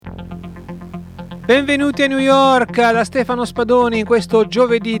Benvenuti a New York da Stefano Spadoni in questo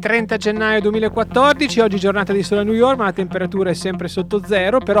giovedì 30 gennaio 2014. Oggi giornata di sole a New York, ma la temperatura è sempre sotto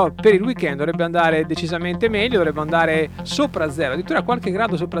zero, però per il weekend dovrebbe andare decisamente meglio, dovrebbe andare sopra zero, addirittura qualche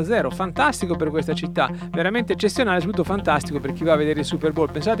grado sopra zero. Fantastico per questa città, veramente eccezionale, soprattutto fantastico per chi va a vedere il Super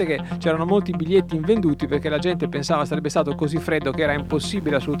Bowl. Pensate che c'erano molti biglietti invenduti perché la gente pensava sarebbe stato così freddo che era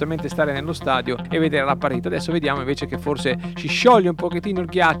impossibile assolutamente stare nello stadio e vedere la partita. Adesso vediamo invece che forse ci scioglie un pochettino il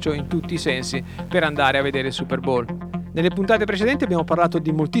ghiaccio in tutti i sensi per andare a vedere il Super Bowl. Nelle puntate precedenti abbiamo parlato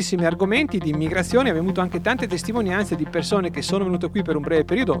di moltissimi argomenti, di immigrazione, abbiamo avuto anche tante testimonianze di persone che sono venute qui per un breve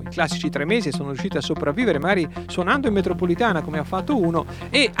periodo, i classici 3 mesi, e sono riuscite a sopravvivere magari suonando in metropolitana come ha fatto uno,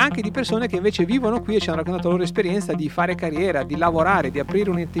 e anche di persone che invece vivono qui e ci hanno raccontato la loro esperienza di fare carriera, di lavorare, di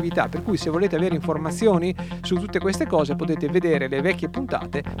aprire un'attività. Per cui se volete avere informazioni su tutte queste cose potete vedere le vecchie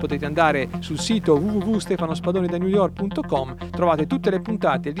puntate, potete andare sul sito www.stefanospadonidanewyork.com, trovate tutte le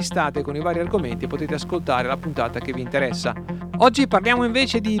puntate listate con i vari argomenti e potete ascoltare la puntata che vi interessa. Oggi parliamo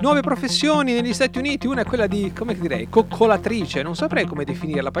invece di nuove professioni negli Stati Uniti. Una è quella di, come direi, coccolatrice, non saprei come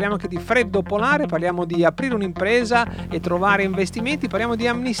definirla. Parliamo anche di Freddo polare, parliamo di aprire un'impresa e trovare investimenti, parliamo di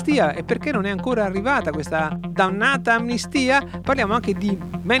amnistia e perché non è ancora arrivata questa dannata amnistia. Parliamo anche di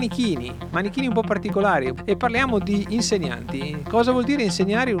manichini un po' particolari, e parliamo di insegnanti. Cosa vuol dire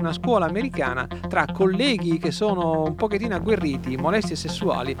insegnare in una scuola americana tra colleghi che sono un pochettino agguerriti, molestie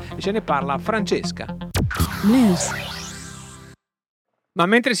sessuali, e ce ne parla Francesca. News. Ma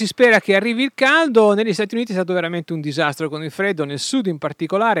mentre si spera che arrivi il caldo, negli Stati Uniti è stato veramente un disastro con il freddo, nel sud in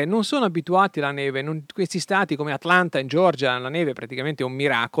particolare non sono abituati alla neve. Questi stati come Atlanta in Georgia, la neve è praticamente un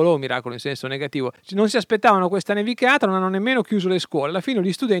miracolo in senso negativo. Non si aspettavano questa nevicata, non hanno nemmeno chiuso le scuole. Alla fine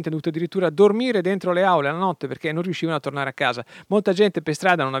gli studenti hanno dovuto addirittura dormire dentro le aule la notte perché non riuscivano a tornare a casa. Molta gente per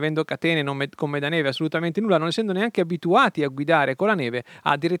strada, non avendo catene, con medaneve, assolutamente nulla, non essendo neanche abituati a guidare con la neve,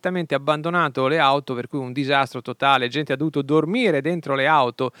 ha direttamente abbandonato le auto, per cui un disastro totale. Gente ha dovuto dormire dentro le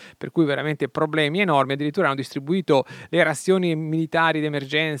auto, per cui veramente problemi enormi. Addirittura hanno distribuito le razioni militari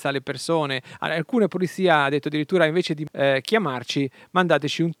d'emergenza alle persone. Alcune polizie ha detto addirittura invece di chiamarci,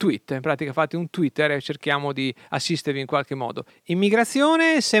 mandateci un tweet, in pratica fate un Twitter e cerchiamo di assistervi in qualche modo.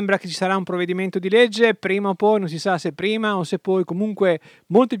 Immigrazione, sembra che ci sarà un provvedimento di legge prima o poi, non si sa se prima o se poi. Comunque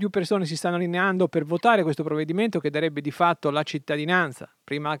molte più persone si stanno allineando per votare questo provvedimento che darebbe di fatto la cittadinanza,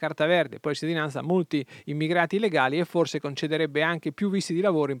 prima la carta verde, poi la cittadinanza a molti immigrati illegali, e forse concederebbe anche più visti di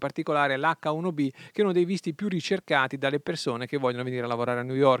lavoro, in particolare l'H1B, che è uno dei visti più ricercati dalle persone che vogliono venire a lavorare a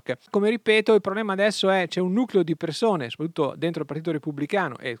New York. Come ripeto, il problema adesso è c'è un nucleo di persone, soprattutto dentro il Partito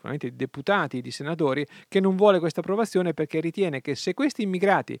Repubblicano e sicuramente di deputati, di senatori, che non vuole questa approvazione perché ritiene che se questi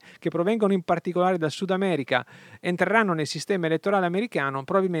immigrati, che provengono in particolare dal Sud America, entreranno nel sistema elettorale americano,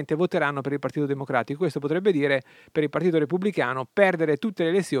 probabilmente voteranno per il Partito Democratico. Questo potrebbe dire per il Partito Repubblicano perdere tutte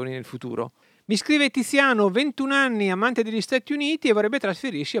le elezioni nel futuro. Mi scrive Tiziano, 21 anni, amante degli Stati Uniti e vorrebbe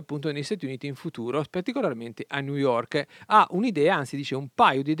trasferirsi appunto negli Stati Uniti in futuro, particolarmente a New York. Ha un'idea, anzi dice un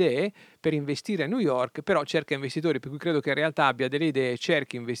paio di idee per investire a New York, però cerca investitori, per cui credo che in realtà abbia delle idee,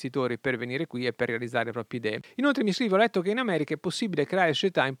 cerchi investitori per venire qui e per realizzare le proprie idee. Inoltre mi scrive, ho letto che in America è possibile creare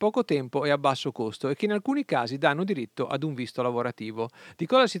società in poco tempo e a basso costo e che in alcuni casi danno diritto ad un visto lavorativo. Di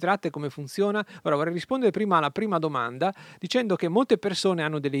cosa si tratta e come funziona? Ora vorrei rispondere prima alla prima domanda dicendo che molte persone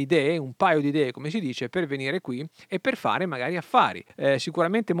hanno delle idee, un paio di idee come si dice, per venire qui e per fare magari affari.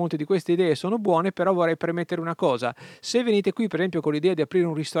 Sicuramente molte di queste idee sono buone, però vorrei premettere una cosa: se venite qui per esempio con l'idea di aprire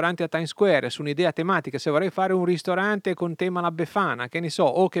un ristorante a Times Square su un'idea tematica, se vorrei fare un ristorante con tema la Befana, che ne so,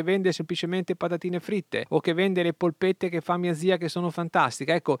 o che vende semplicemente patatine fritte o che vende le polpette che fa mia zia che sono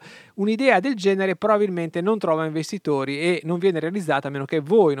fantastiche, ecco, un'idea del genere probabilmente non trova investitori e non viene realizzata a meno che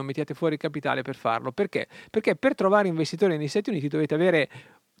voi non mettiate fuori capitale per farlo. Perché? Perché per trovare investitori negli Stati Uniti dovete avere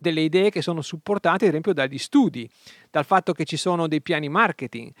delle idee che sono supportate ad esempio dagli studi, dal fatto che ci sono dei piani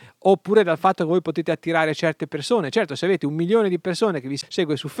marketing, oppure dal fatto che voi potete attirare certe persone. Certo, se avete 1 milione di persone che vi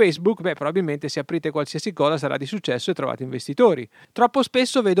segue su Facebook, probabilmente se aprite qualsiasi cosa sarà di successo e trovate investitori. Troppo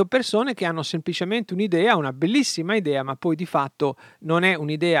spesso vedo persone che hanno semplicemente un'idea, una bellissima idea, ma poi di fatto non è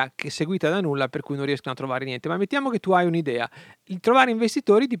un'idea che è seguita da nulla, per cui non riescono a trovare niente. Ma mettiamo che tu hai un'idea. Il trovare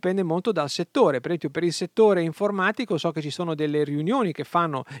investitori dipende molto dal settore. Per esempio per il settore informatico so che ci sono delle riunioni che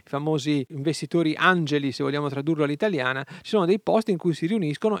fanno i famosi investitori angeli, se vogliamo tradurlo all'italiano, italiana, ci sono dei posti in cui si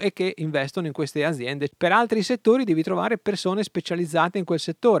riuniscono e che investono in queste aziende. Per altri settori devi trovare persone specializzate in quel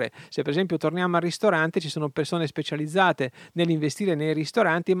settore. Se per esempio torniamo al ristorante, ci sono persone specializzate nell'investire nei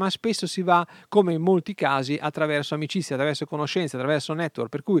ristoranti, ma spesso si va, come in molti casi, attraverso amicizie, attraverso conoscenze, attraverso network,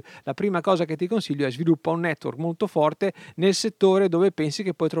 per cui la prima cosa che ti consiglio è sviluppa un network molto forte nel settore dove pensi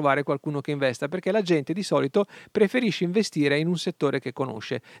che puoi trovare qualcuno che investa, perché la gente di solito preferisce investire in un settore che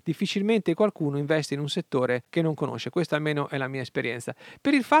conosce. Difficilmente qualcuno investe in un settore che non conosce, questa almeno è la mia esperienza.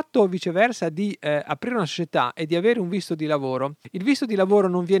 Per il fatto viceversa di aprire una società e di avere un visto di lavoro, il visto di lavoro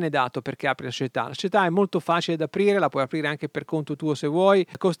non viene dato perché apri la società è molto facile da aprire, la puoi aprire anche per conto tuo se vuoi,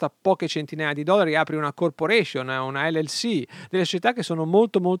 costa poche centinaia di dollari, apri una corporation, una LLC, delle società che sono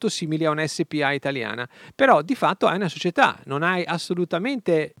molto molto simili a una SPA italiana, però di fatto hai una società, non hai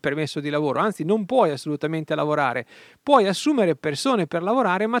assolutamente permesso di lavoro, anzi non puoi assolutamente lavorare, puoi assumere persone per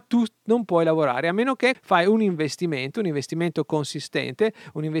lavorare ma tu non puoi lavorare a meno che fai un investimento consistente,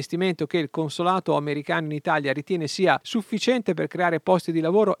 un investimento che il consolato americano in Italia ritiene sia sufficiente per creare posti di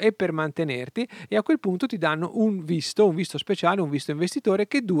lavoro e per mantenerti, e a quel punto ti danno un visto speciale, un visto investitore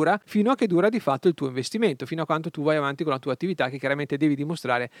che dura fino a che dura di fatto il tuo investimento, fino a quando tu vai avanti con la tua attività che chiaramente devi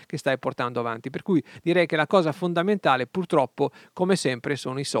dimostrare che stai portando avanti. Per cui direi che la cosa fondamentale purtroppo come sempre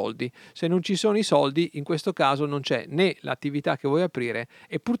sono i soldi. Se non ci sono i soldi, in questo caso non c'è né l'attività che vuoi aprire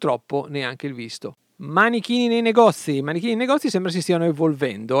e purtroppo neanche il visto. Manichini nei negozi sembra si stiano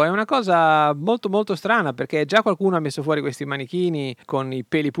evolvendo, è una cosa molto molto strana perché già qualcuno ha messo fuori questi manichini con i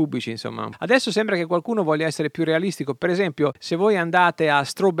peli pubblici, insomma. Adesso sembra che qualcuno voglia essere più realistico, per esempio se voi andate a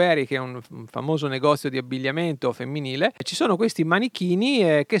Strawberry, che è un famoso negozio di abbigliamento femminile, ci sono questi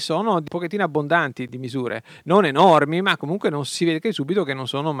manichini che sono un pochettino abbondanti di misure, non enormi, ma comunque non si vede che subito che non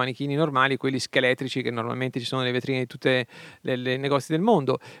sono manichini normali, quelli scheletrici che normalmente ci sono nelle vetrine di tutte le negozi del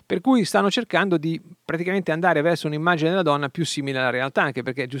mondo, per cui stanno cercando di praticamente andare verso un'immagine della donna più simile alla realtà, anche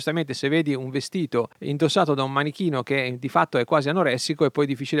perché giustamente se vedi un vestito indossato da un manichino che di fatto è quasi anoressico è poi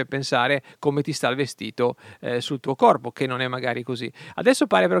difficile pensare come ti sta il vestito sul tuo corpo, che non è magari così. Adesso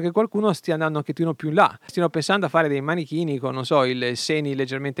pare però che qualcuno stia andando un pochettino più in là, stiano pensando a fare dei manichini con, non so, i seni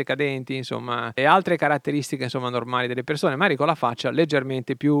leggermente cadenti, insomma, e altre caratteristiche insomma normali delle persone, magari con la faccia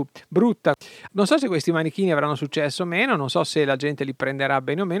leggermente più brutta. Non so se questi manichini avranno successo o meno, non so se la gente li prenderà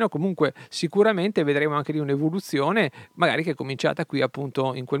bene o meno, comunque sicuramente vedremo anche lì un'evoluzione, magari che è cominciata qui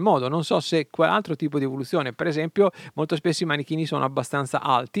appunto in quel modo. Non so se quell'altro tipo di evoluzione, per esempio, molto spesso i manichini sono abbastanza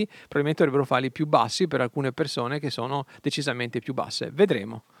alti, probabilmente dovrebbero farli più bassi per alcune persone che sono decisamente più basse.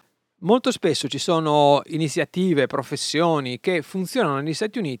 Vedremo. Molto spesso ci sono iniziative, professioni che funzionano negli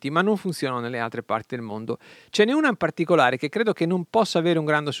Stati Uniti ma non funzionano nelle altre parti del mondo. Ce n'è una in particolare che credo che non possa avere un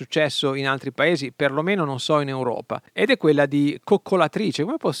grande successo in altri paesi, perlomeno non so in Europa, ed è quella di coccolatrice,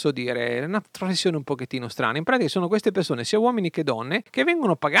 come posso dire, è una professione un pochettino strana. In pratica sono queste persone, sia uomini che donne, che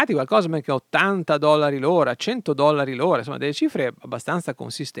vengono pagati qualcosa come $80 l'ora, $100 l'ora, insomma delle cifre abbastanza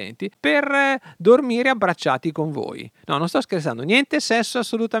consistenti, per dormire abbracciati con voi. No, non sto scherzando, niente sesso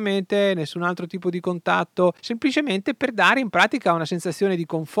assolutamente, nessun altro tipo di contatto, semplicemente per dare in pratica una sensazione di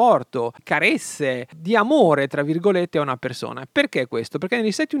conforto, carezze, di amore tra virgolette a una persona. Perché questo? Perché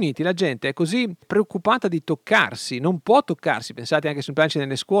negli Stati Uniti la gente è così preoccupata di toccarsi, non può toccarsi, pensate anche semplicemente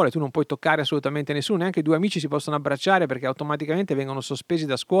nelle scuole, tu non puoi toccare assolutamente nessuno, neanche due amici si possono abbracciare perché automaticamente vengono sospesi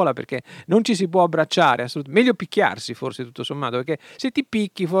da scuola perché non ci si può abbracciare, meglio picchiarsi forse tutto sommato, perché se ti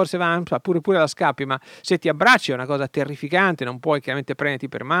picchi forse va pure la scappi, ma se ti abbracci è una cosa terrificante, non puoi chiaramente prenderti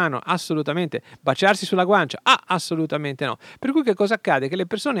per mano, assolutamente. Baciarsi sulla guancia? Assolutamente no. Per cui che cosa accade? Che le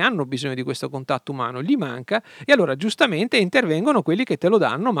persone hanno bisogno di questo contatto umano, gli manca e allora giustamente intervengono quelli che te lo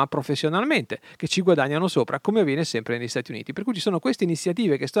danno ma professionalmente, che ci guadagnano sopra, come avviene sempre negli Stati Uniti. Per cui ci sono queste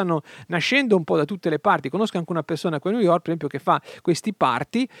iniziative che stanno nascendo un po' da tutte le parti. Conosco anche una persona qui a New York, per esempio, che fa questi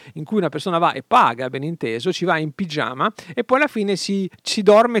party in cui una persona va e paga, ben inteso, ci va in pigiama e poi alla fine si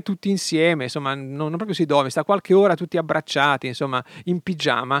dorme tutti insieme, insomma, non proprio si dorme, sta qualche ora tutti abbracciati, insomma, in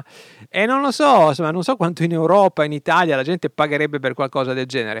pigiama. E non lo so, insomma, non so quanto in Europa, in Italia la gente pagherebbe per qualcosa del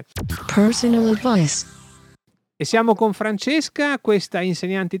genere. Personal advice. E siamo con Francesca, questa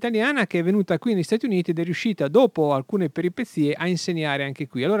insegnante italiana che è venuta qui negli Stati Uniti ed è riuscita dopo alcune peripezie a insegnare anche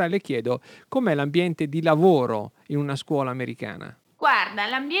qui. Allora le chiedo, com'è l'ambiente di lavoro in una scuola americana? Guarda,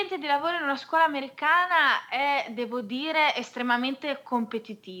 l'ambiente di lavoro in una scuola americana è, devo dire, estremamente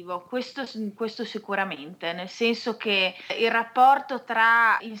competitivo, questo sicuramente, nel senso che il rapporto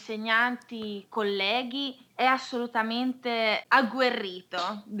tra insegnanti, colleghi è assolutamente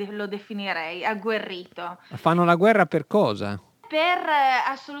agguerrito, lo definirei, agguerrito. Fanno la guerra per cosa? per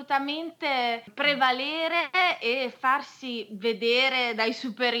assolutamente prevalere e farsi vedere dai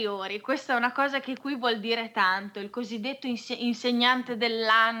superiori. Questa è una cosa che qui vuol dire tanto, il cosiddetto insegnante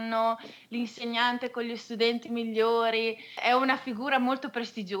dell'anno, l'insegnante con gli studenti migliori, è una figura molto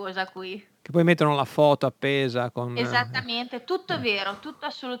prestigiosa qui. Che poi mettono la foto appesa con Esattamente, tutto eh. vero, tutto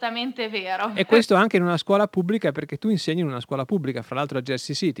assolutamente vero. E questo anche in una scuola pubblica, perché tu insegni in una scuola pubblica, fra l'altro a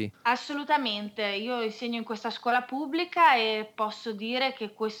Jersey City. Assolutamente, io insegno in questa scuola pubblica e posso dire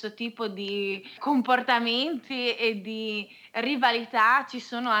che questo tipo di comportamenti e di rivalità ci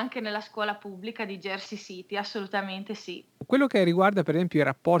sono anche nella scuola pubblica di Jersey City, assolutamente sì. Quello che riguarda per esempio i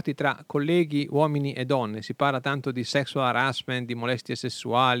rapporti tra colleghi uomini e donne, si parla tanto di sexual harassment, di molestie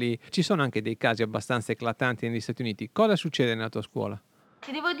sessuali, ci sono anche dei casi abbastanza eclatanti negli Stati Uniti. Cosa succede nella tua scuola?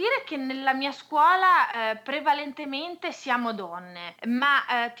 Ti devo dire che nella mia scuola, prevalentemente siamo donne,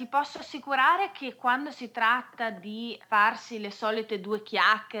 ma, ti posso assicurare che quando si tratta di farsi le solite 2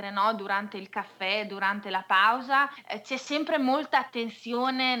 chiacchiere, no, durante il caffè, durante la pausa, c'è sempre molta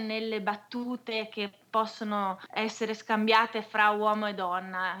attenzione nelle battute che possono essere scambiate fra uomo e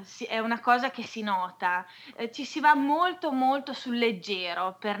donna. È una cosa che si nota. Ci si va molto, molto sul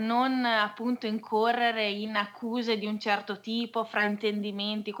leggero per non appunto incorrere in accuse di un certo tipo,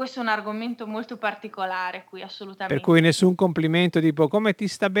 fraintendimenti. Questo è un argomento molto particolare qui, Per cui assolutamente. nessun complimento tipo come ti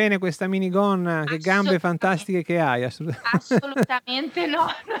sta bene questa minigonna, che gambe Assolutamente. fantastiche che hai. Assolutamente no,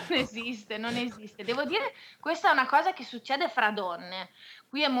 non esiste, non esiste. Devo dire, questa è una cosa che succede fra donne.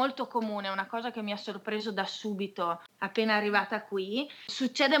 Qui è molto comune, è una cosa che mi ha sorpreso da subito, appena arrivata qui.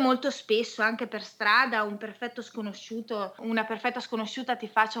 Succede molto spesso, anche per strada, una perfetta sconosciuta ti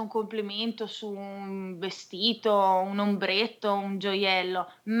faccia un complimento su un vestito, un ombretto, un gioiello,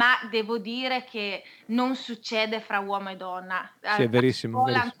 ma devo dire che non succede fra uomo e donna. Sì, è A verissimo,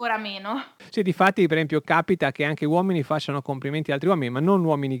 scuola verissimo. ancora meno. Sì, difatti per esempio capita che anche uomini facciano complimenti ad altri uomini, ma non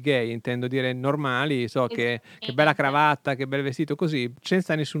uomini gay, intendo dire normali, so che bella Esattamente. cravatta, che bel vestito, così,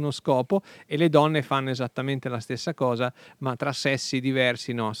 senza nessuno scopo, e le donne fanno esattamente la stessa cosa, ma tra sessi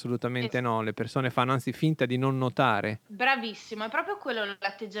diversi no, assolutamente Es no, le persone fanno anzi finta di non notare. Bravissimo, è proprio quello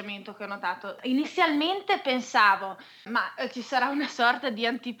l'atteggiamento che ho notato. Inizialmente pensavo: "Ma, ci sarà una sorta di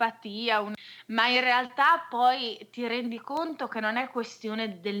antipatia, ma in realtà poi ti rendi conto che non è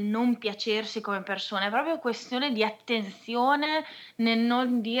questione del non piacersi come persone, è proprio questione di attenzione nel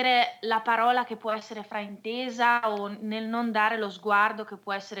non dire la parola che può essere fraintesa o nel non dare lo sguardo che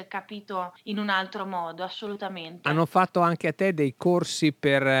può essere capito in un altro modo, Hanno assolutamente. fatto anche a te dei corsi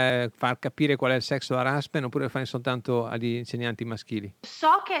per far capire qual è il sexual harassment oppure lo fai soltanto agli insegnanti maschili?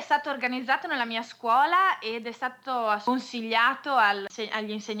 So che è stato organizzato nella mia scuola ed è stato consigliato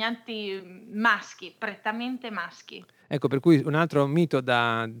agli insegnanti maschi, prettamente maschi. Ecco, per cui un altro mito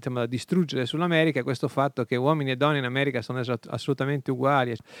da diciamo, da distruggere sull'America è questo fatto che uomini e donne in America sono assolutamente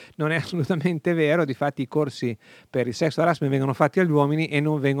uguali. Non è assolutamente vero, difatti i corsi per il sex harassment vengono fatti agli uomini e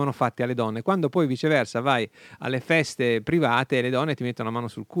non vengono fatti alle donne. Quando poi viceversa vai alle feste private le donne ti mettono la mano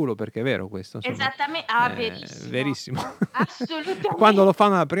sul culo, perché è vero questo, insomma, Verissimo, verissimo. Quando lo assolutamente.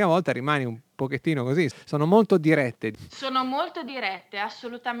 fanno la prima volta rimani un pochettino così, sono molto dirette. Sono molto dirette,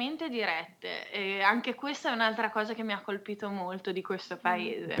 assolutamente dirette. E anche questa è un'altra cosa che mi ha colpito molto di questo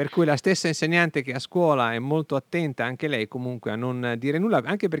paese. Per cui la stessa insegnante che a scuola è molto attenta anche lei comunque a non dire nulla,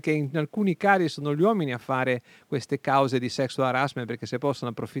 anche perché in alcuni casi sono gli uomini a fare queste cause di sexual harassment, perché se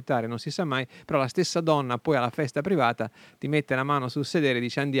possono approfittare non si sa mai, però la stessa donna poi alla festa privata ti mette la mano sul sedere e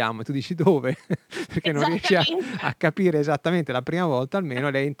dice andiamo e tu dici dove? Perché non riesci Esattamente. a capire esattamente la prima volta,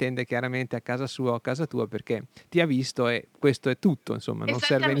 almeno lei intende chiaramente a casa sua o a casa tua perché ti ha visto e questo è tutto, insomma, non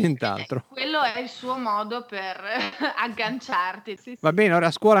serve Esattamente, nient'altro. quello è il suo modo per agganciarti. Sì, Va sì. bene, ora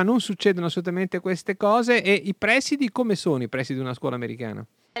a scuola non succedono assolutamente queste cose e i presidi come sono i presidi di una scuola americana?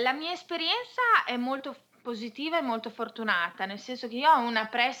 La mia esperienza è molto positiva e molto fortunata, nel senso che io ho una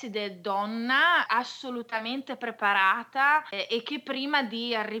preside donna assolutamente preparata, e che prima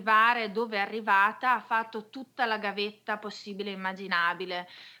di arrivare dove è arrivata ha fatto tutta la gavetta possibile e immaginabile.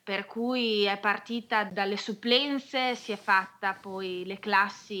 Per cui è partita dalle supplenze, si è fatta poi le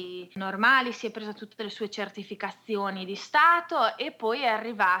classi normali, si è presa tutte le sue certificazioni di stato e poi è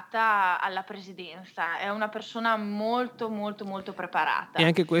arrivata alla presidenza. È una persona molto, molto, molto E preparata.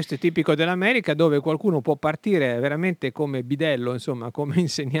 anche questo è tipico dell'America, dove qualcuno può partire veramente come bidello, insomma, come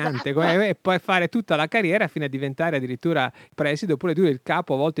insegnante, Esatto, e poi fare tutta la carriera fino a diventare addirittura preside oppure tu il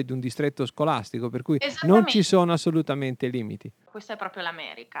capo a volte di un distretto scolastico, per cui non ci esattamente. sono assolutamente limiti. Questa è proprio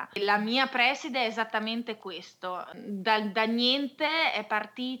l'America. La mia preside è esattamente questo. Da niente è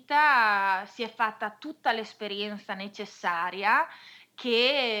partita, si è fatta tutta l'esperienza necessaria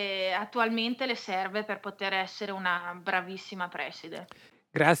che attualmente le serve per poter essere una bravissima preside.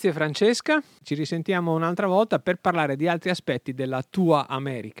 Grazie Francesca, ci risentiamo un'altra volta per parlare di altri aspetti della tua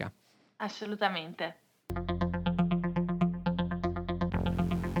America. Assolutamente.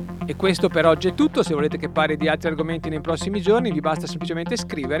 E questo per oggi è tutto. Se volete che parli di altri argomenti nei prossimi giorni, vi basta semplicemente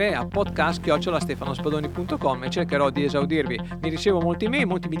scrivere a podcast@stefanospadoni.com e cercherò di esaudirvi. Mi ricevo molti email,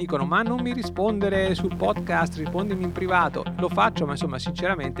 molti mi dicono ma non mi rispondere sul podcast, rispondimi in privato. Lo faccio, ma insomma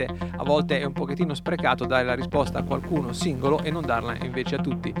sinceramente a volte è un pochettino sprecato dare la risposta a qualcuno singolo e non darla invece a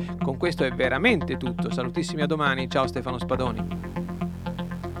tutti. Con questo è veramente tutto. Salutissimi, a domani. Ciao Stefano Spadoni.